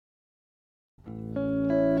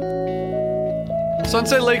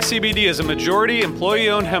Sunset Lake CBD is a majority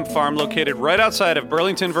employee-owned hemp farm located right outside of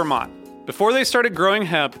Burlington, Vermont. Before they started growing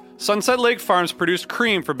hemp, Sunset Lake Farms produced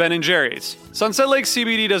cream for Ben & Jerry's. Sunset Lake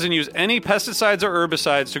CBD doesn't use any pesticides or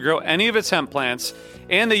herbicides to grow any of its hemp plants,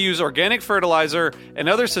 and they use organic fertilizer and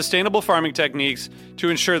other sustainable farming techniques to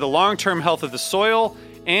ensure the long-term health of the soil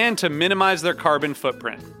and to minimize their carbon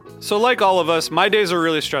footprint. So like all of us, my days are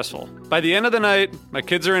really stressful. By the end of the night, my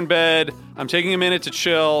kids are in bed, I'm taking a minute to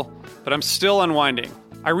chill, but I'm still unwinding.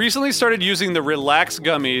 I recently started using the Relax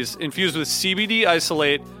gummies infused with CBD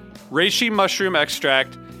isolate, reishi mushroom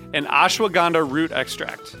extract, and ashwagandha root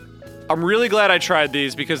extract. I'm really glad I tried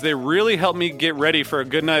these because they really helped me get ready for a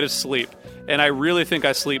good night of sleep, and I really think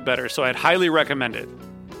I sleep better, so I'd highly recommend it.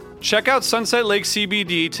 Check out Sunset Lake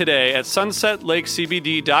CBD today at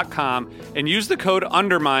sunsetlakecbd.com and use the code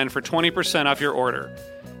UNDERMINE for 20% off your order.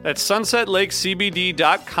 That's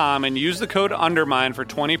sunsetlakecbd.com and use the code UNDERMINE for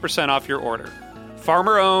 20% off your order.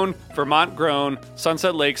 Farmer-owned, Vermont-grown,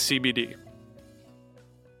 Sunset Lake CBD.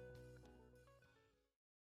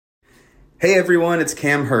 Hey everyone, it's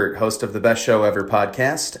Cam Hurt, host of the Best Show Ever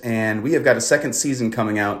podcast, and we have got a second season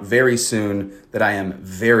coming out very soon that I am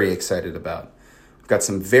very excited about. We've got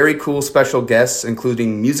some very cool special guests,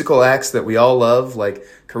 including musical acts that we all love, like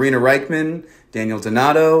Karina Reichman, Daniel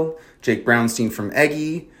Donato, Jake Brownstein from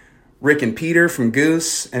Eggy, Rick and Peter from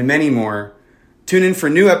Goose, and many more. Tune in for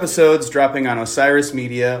new episodes dropping on Osiris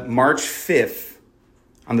Media March 5th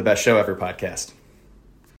on the Best Show Ever podcast.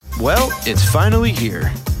 Well, it's finally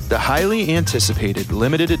here. The highly anticipated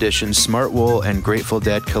limited edition Smartwool and Grateful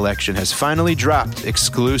Dead collection has finally dropped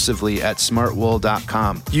exclusively at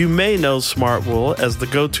smartwool.com. You may know Smartwool as the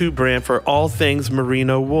go-to brand for all things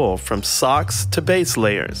merino wool, from socks to base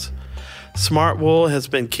layers. Smartwool has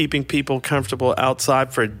been keeping people comfortable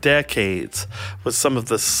outside for decades with some of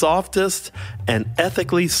the softest and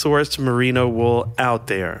ethically sourced merino wool out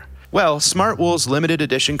there. Well, Smartwool's limited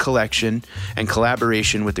edition collection and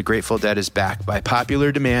collaboration with the Grateful Dead is back by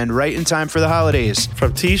popular demand right in time for the holidays.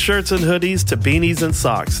 From t-shirts and hoodies to beanies and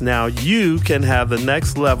socks, now you can have the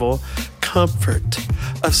next level comfort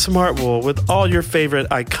of Smartwool with all your favorite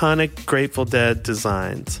iconic Grateful Dead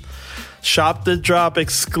designs. Shop the drop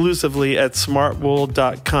exclusively at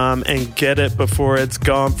smartwool.com and get it before it's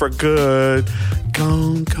gone for good.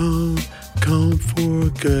 Gone for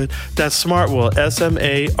good. That's Smartwool,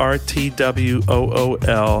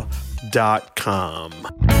 SMARTWOOL.com.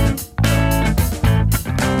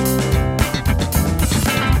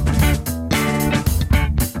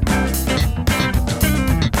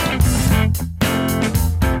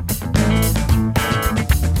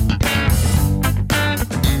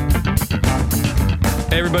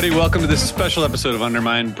 Hey everybody, welcome to this special episode of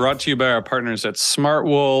Undermine, brought to you by our partners at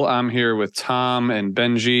Smartwool. I'm here with Tom and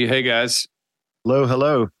Benji. Hey guys.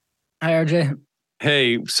 Hello. Hi, RJ.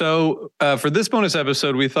 Hey, so for this bonus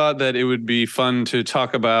episode, we thought that it would be fun to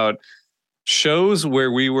talk about shows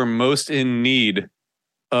where we were most in need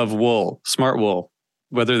of wool, Smartwool,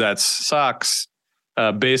 whether that's socks,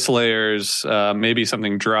 base layers, maybe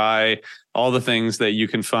something dry, all the things that you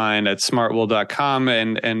can find at smartwool.com.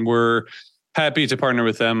 And we're happy to partner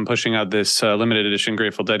with them, pushing out this limited edition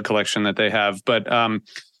Grateful Dead collection that they have. But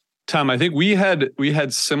Tom, I think we had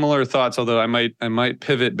similar thoughts, although I might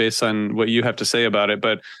pivot based on what you have to say about it.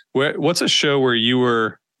 But what's a show where you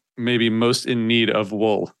were maybe most in need of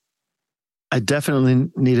wool? I definitely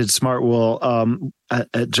needed Smartwool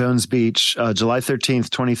at Jones Beach, July 13th,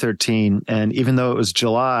 2013. And even though it was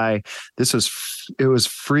July, it was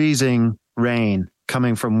freezing rain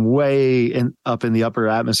coming from way up in the upper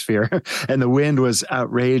atmosphere, and the wind was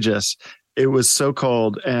outrageous. It was so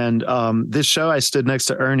cold. And this show, I stood next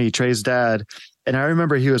to Ernie, Trey's dad, and I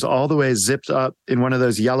remember he was all the way zipped up in one of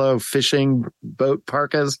those yellow fishing boat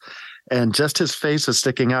parkas, and just his face was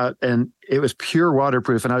sticking out, and it was pure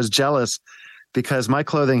waterproof. And I was jealous because my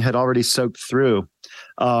clothing had already soaked through.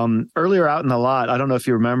 Earlier out in the lot, I don't know if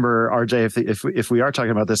you remember, RJ, if we are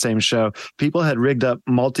talking about the same show, people had rigged up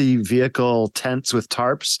multi-vehicle tents with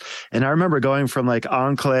tarps. And I remember going from like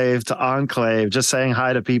enclave to enclave, just saying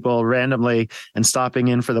hi to people randomly and stopping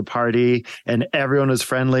in for the party. And everyone was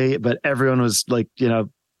friendly, but everyone was like,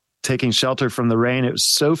 taking shelter from the rain. It was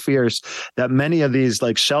so fierce that many of these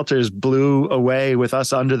like shelters blew away with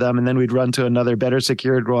us under them, and then we'd run to another better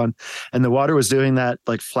secured one. And the water was doing that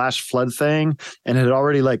like flash flood thing, and it had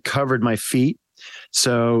already like covered my feet.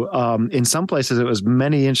 So in some places it was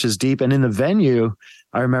many inches deep, and in the venue,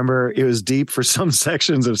 I remember it was deep for some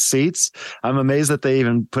sections of seats. I'm amazed that they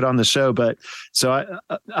even put on the show. But so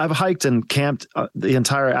I've hiked and camped the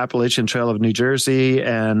entire Appalachian Trail of New Jersey,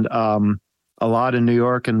 and a lot in New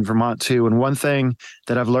York and Vermont too. And one thing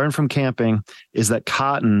that I've learned from camping is that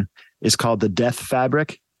cotton is called the death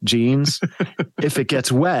fabric, jeans. If it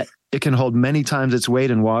gets wet, it can hold many times its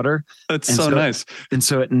weight in water. That's so nice. And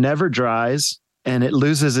so it never dries and it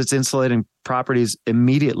loses its insulating properties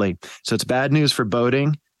immediately. So it's bad news for boating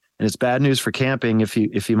and it's bad news for camping if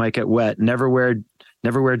you might get wet. Never wear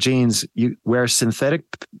jeans. You wear synthetic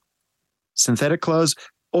clothes,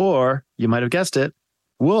 or you might have guessed it,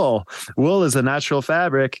 wool. Wool is a natural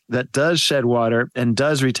fabric that does shed water and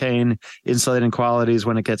does retain insulating qualities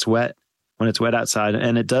when it gets wet, when it's wet outside,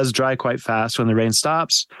 and it does dry quite fast when the rain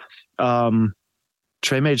stops.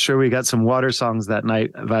 Trey made sure we got some water songs that night,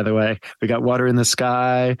 by the way. We got Water in the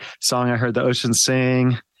Sky, song I Heard the Ocean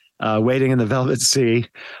Sing, Waiting in the Velvet Sea,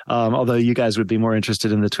 although you guys would be more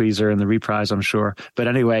interested in the tweezer and the reprise, I'm sure. But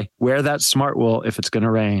anyway, wear that Smartwool if it's going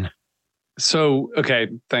to rain. So, okay,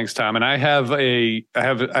 thanks, Tom. And I was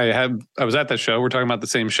at that show. We're talking about the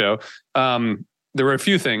same show. There were a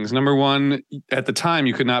few things. Number one, at the time,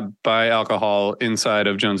 you could not buy alcohol inside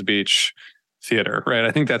of Jones Beach Theater, right?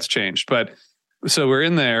 I think that's changed. But so we're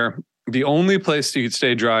in there. The only place you could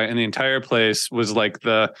stay dry in the entire place was like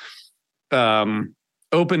the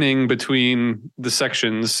opening between the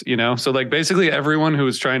sections, you know? So like basically everyone who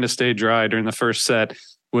was trying to stay dry during the first set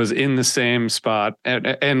was in the same spot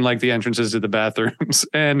and like the entrances to the bathrooms.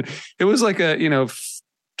 And it was like a,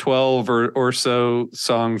 12 or so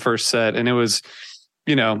song first set. And it was,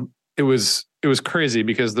 it was crazy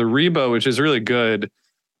because the Rebo, which is really good,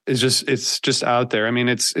 it's just out there. I mean,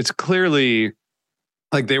 it's clearly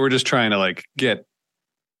like they were just trying to like get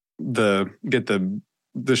the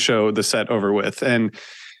show, the set over with. And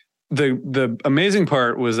the amazing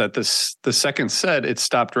part was that the second set, it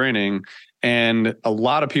stopped raining and a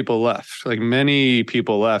lot of people left, like many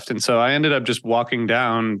people left. And so I ended up just walking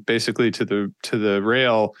down basically to the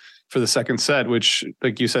rail for the second set, which,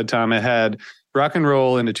 like you said, Tom, it had Rock and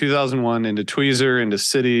Roll into 2001, into Tweezer, into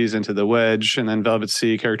Cities, into The Wedge, and then Velvet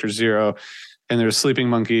Sea, Character Zero. And there's Sleeping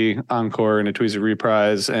Monkey Encore and a Tweezer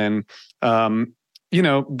reprise. And, that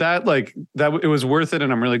it was worth it.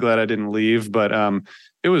 And I'm really glad I didn't leave, but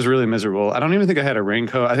it was really miserable. I don't even think I had a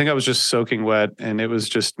raincoat. I think I was just soaking wet and it was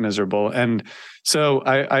just miserable. And so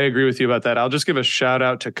I agree with you about that. I'll just give a shout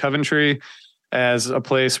out to Coventry as a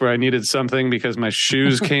place where I needed something because my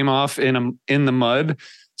shoes came off in the mud.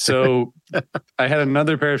 So I had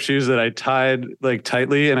another pair of shoes that I tied like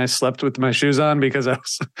tightly and I slept with my shoes on because I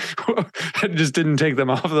just didn't take them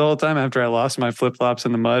off the whole time after I lost my flip-flops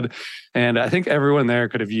in the mud. And I think everyone there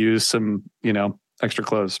could have used some, extra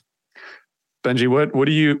clothes. Benji, what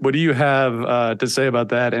do you have to say about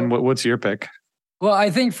that? And what's your pick? Well,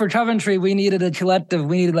 I think for Coventry, we needed a collective.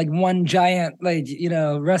 We needed like one giant,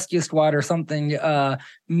 rescue squad or something.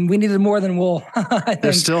 We needed more than wool.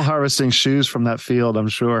 They're still harvesting shoes from that field, I'm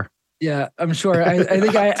sure. Yeah, I'm sure.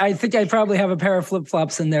 I think I probably have a pair of flip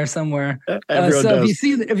flops in there somewhere. Everyone so does.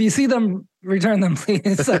 if you see them, return them,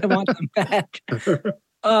 please. I want them back.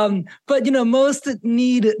 But most in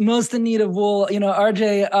need of wool.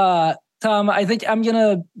 RJ, Tom, I think I'm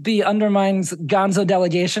gonna be undermines Gonzo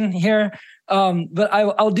delegation here. But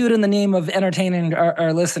I'll do it in the name of entertaining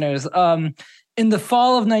our listeners. In the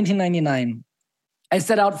fall of 1999, I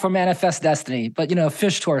set out for Manifest Destiny, but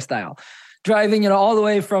fish tour style, driving all the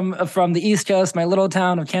way from the East Coast, my little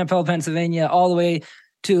town of Campbell, Pennsylvania, all the way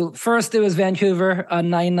to first it was Vancouver on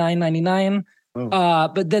 9/9/99,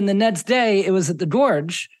 but then the next day it was at the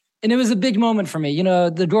Gorge, and it was a big moment for me.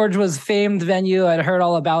 The Gorge was a famed venue. I'd heard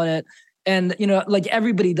all about it. And, like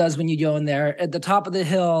everybody does when you go in there, at the top of the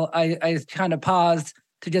hill, I kind of paused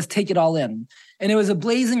to just take it all in. And it was a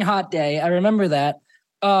blazing hot day. I remember that.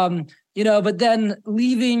 But then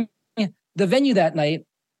leaving the venue that night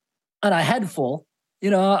on a head full,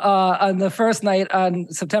 on the first night on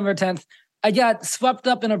September 10th, I got swept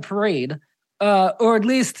up in a parade, or at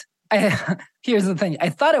least here's the thing. I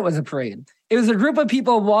thought it was a parade. It was a group of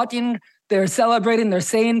people walking. They're celebrating. They're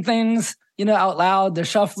saying things, out loud. They're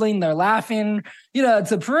shuffling. They're laughing.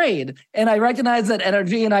 It's a parade. And I recognized that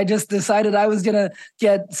energy, and I just decided I was going to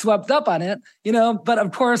get swept up on it, But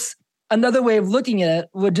of course, another way of looking at it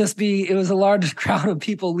would just be it was a large crowd of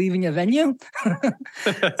people leaving a venue. So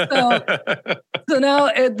now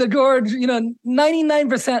at the Gorge,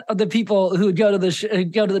 99% of the people who would go to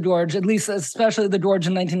the Gorge, at least especially the Gorge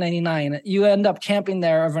in 1999, you end up camping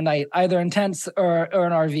there overnight, either in tents or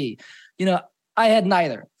an RV. I had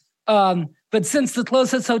neither. But since the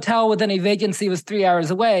closest hotel with any vacancy was 3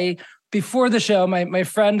 hours away, before the show, my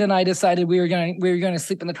friend and I decided we were going to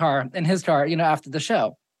sleep in his car, after the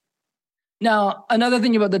show. Now, another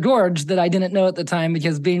thing about the Gorge that I didn't know at the time,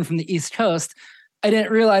 because being from the East Coast, I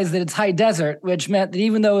didn't realize that it's high desert, which meant that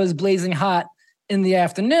even though it was blazing hot in the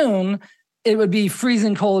afternoon, it would be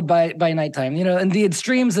freezing cold by nighttime, and the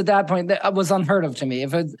extremes at that point, that was unheard of to me.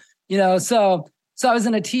 If it, so I was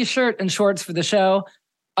in a t-shirt and shorts for the show.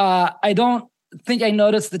 I don't think I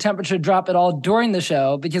noticed the temperature drop at all during the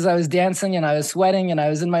show because I was dancing and I was sweating and I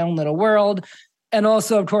was in my own little world. And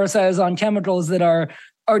also, of course, I was on chemicals that are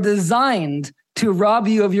designed to rob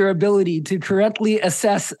you of your ability to correctly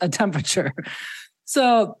assess a temperature.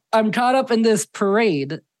 So I'm caught up in this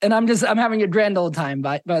parade and I'm having a grand old time,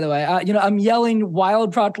 by the way. I'm yelling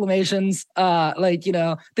wild proclamations,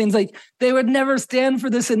 things like they would never stand for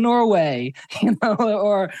this in Norway,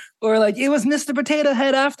 or like it was Mr. Potato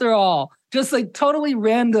Head after all. Just like totally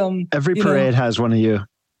random. Every parade has one of you.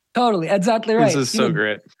 Totally. Exactly right. This is so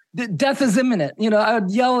great. Death is imminent. I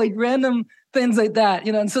would yell like random things like that,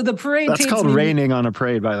 and so the parade. That's called raining on a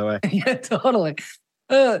parade, by the way. Yeah, totally.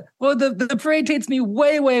 Well, the parade takes me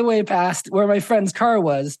way, way, way past where my friend's car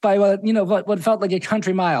was by what felt like a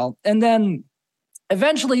country mile. And then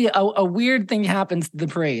eventually a weird thing happens to the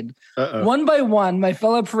parade. Uh-oh. One by one, my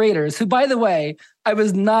fellow paraders, who, by the way, I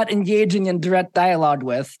was not engaging in direct dialogue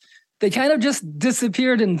with, they kind of just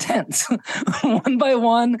disappeared in tents, one by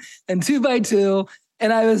one and two by two.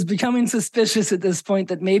 And I was becoming suspicious at this point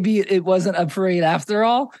that maybe it wasn't a parade after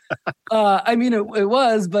all. It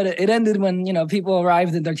was, but it ended when, people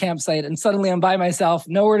arrived at their campsite and suddenly I'm by myself,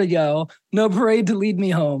 nowhere to go, no parade to lead me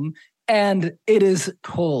home. And it is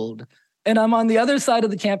cold. And I'm on the other side of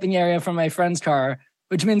the camping area from my friend's car,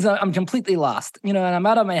 which means I'm completely lost, and I'm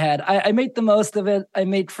out of my head. I make the most of it. I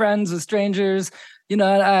make friends with strangers,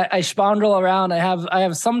 I spondle around. I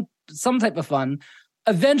have some type of fun.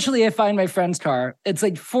 Eventually, I find my friend's car. It's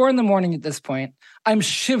like 4 a.m. at this point. I'm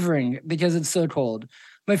shivering because it's so cold.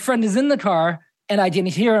 My friend is in the car, and I can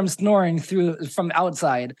hear him snoring from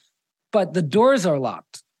outside, but the doors are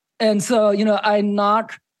locked. And so, I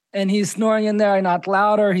knock, and he's snoring in there. I knock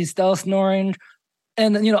louder. He's still snoring.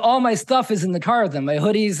 And, all my stuff is in the car with him. My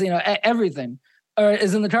hoodies, everything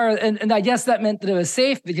is in the car. And I guess that meant that it was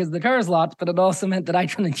safe because the car is locked, but it also meant that I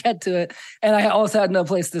couldn't get to it. And I also had no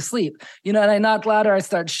place to sleep, and I knock louder. I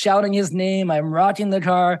start shouting his name. I'm rocking the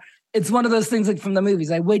car. It's one of those things like from the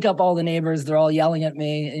movies. I wake up all the neighbors. They're all yelling at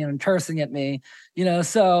me, and cursing at me,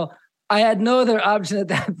 so I had no other option at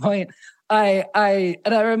that point. I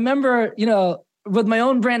remember, with my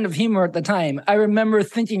own brand of humor at the time, I remember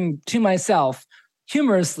thinking to myself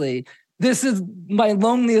humorously, this is my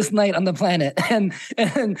loneliest night on the planet. And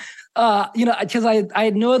because I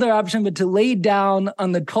had no other option but to lay down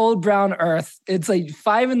on the cold brown earth. It's like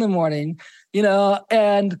 5 a.m,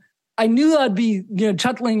 and I knew I'd be,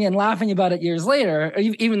 chuckling and laughing about it years later, or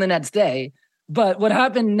even the next day. But what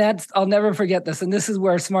happened next, I'll never forget this. And this is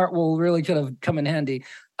where Smartwool really could have come in handy.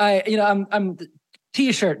 I'm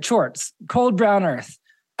t-shirt, shorts, cold brown earth.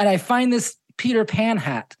 And I find this Peter Pan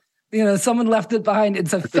hat. Someone left it behind.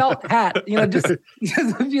 It's a felt hat, just a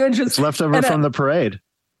few inches. It's left over from the parade.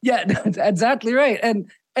 Yeah, exactly right. And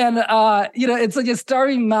it's like a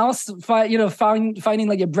starving mouse, finding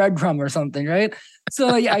like a breadcrumb or something, right? So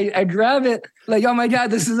I grab it, like, oh my God,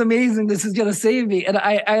 this is amazing. This is gonna save me. And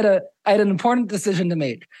I had an important decision to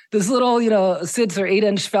make. This little, 6 or 8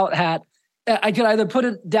 inch felt hat. I could either put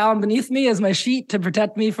it down beneath me as my sheet to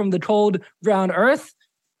protect me from the cold brown earth,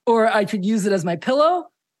 or I could use it as my pillow,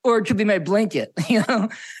 or it could be my blanket,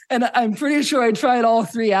 And I'm pretty sure I tried all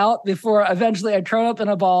three out before eventually I curled up in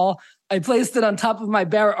a ball. I placed it on top of my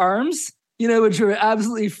bare arms, which were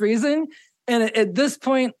absolutely freezing. And at this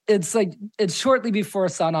point, it's shortly before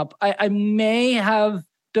sunup. I may have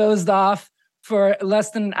dozed off for less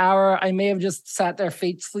than an hour. I may have just sat there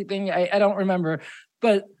fake sleeping. I don't remember.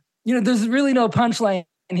 But, there's really no punchline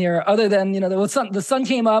here other than, the sun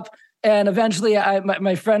came up. And eventually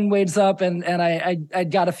my friend wakes up and I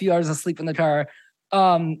got a few hours of sleep in the car.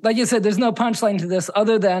 Like you said, there's no punchline to this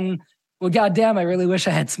other than, well, goddamn, I really wish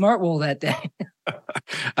I had Smartwool that day.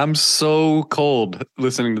 I'm so cold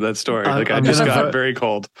listening to that story. I just got very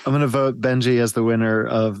cold. I'm going to vote Benji as the winner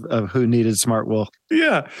of who needed Smartwool.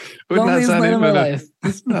 Yeah. Loneliest night of my life.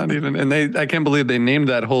 It's not even, and I can't believe they named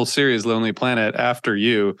that whole series Lonely Planet after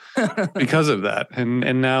you because of that.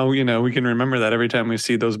 And now, we can remember that every time we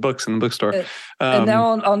see those books in the bookstore. And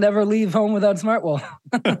now I'll never leave home without Smartwool.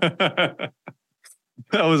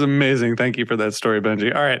 That was amazing. Thank you for that story,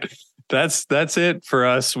 Benji. All right. That's it for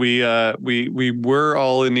us. We were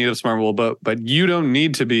all in need of Smartwool, but you don't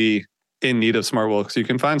need to be in need of Smartwool because you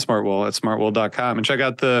can find Smartwool at smartwool.com and check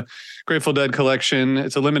out the Grateful Dead collection.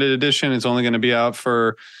 It's a limited edition. It's only going to be out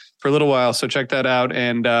for a little while. So check that out.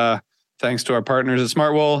 And thanks to our partners at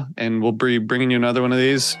Smartwool, and we'll be bringing you another one of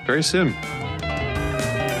these very soon.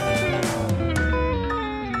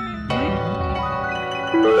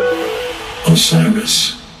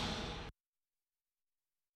 Osiris.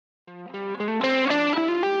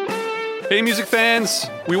 Hey music fans,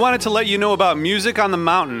 we wanted to let you know about Music on the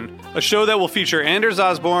Mountain, a show that will feature Anders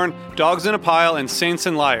Osborne, Dogs in a Pile, and Saints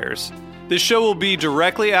and Liars. This show will be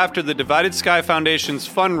directly after the Divided Sky Foundation's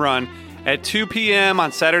Fun Run at 2 p.m.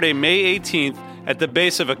 on Saturday, May 18th at the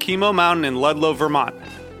base of Akimo Mountain in Ludlow, Vermont.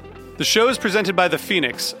 The show is presented by The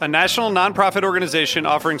Phoenix, a national nonprofit organization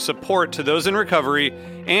offering support to those in recovery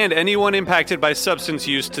and anyone impacted by substance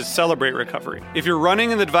use to celebrate recovery. If you're running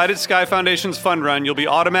in the Divided Sky Foundation's Fun Run, you'll be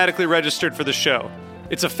automatically registered for the show.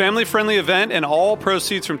 It's a family-friendly event, and all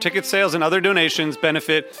proceeds from ticket sales and other donations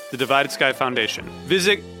benefit the Divided Sky Foundation.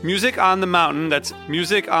 Visit Music on the Mountain, that's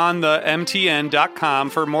musiconthemtn.com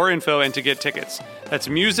for more info and to get tickets. That's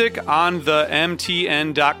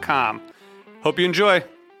musiconthemtn.com. Hope you enjoy.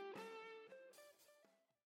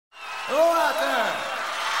 Hello out there.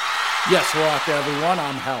 Yes, hello out there, everyone.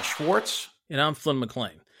 I'm Hal Schwartz. And I'm Flynn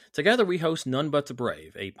McLean. Together we host None But the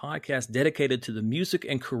Brave, a podcast dedicated to the music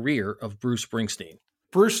and career of Bruce Springsteen.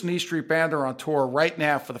 Bruce and E Street Band are on tour right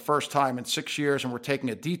now for the first time in 6 years, and we're taking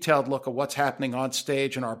a detailed look at what's happening on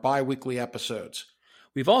stage in our bi-weekly episodes.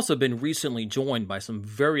 We've also been recently joined by some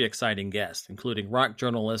very exciting guests, including rock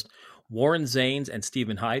journalist Warren Zanes and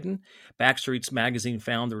Stephen Hayden, Backstreet's Magazine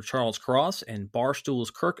founder Charles Cross, and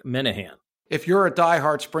Barstool's Kirk Minahan. If you're a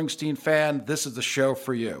diehard Springsteen fan, this is the show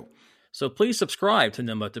for you. So please subscribe to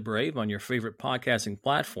None But the Brave on your favorite podcasting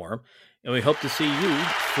platform, and we hope to see you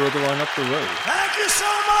further on up the road. Thank you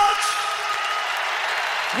so much.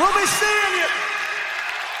 We'll be seeing you.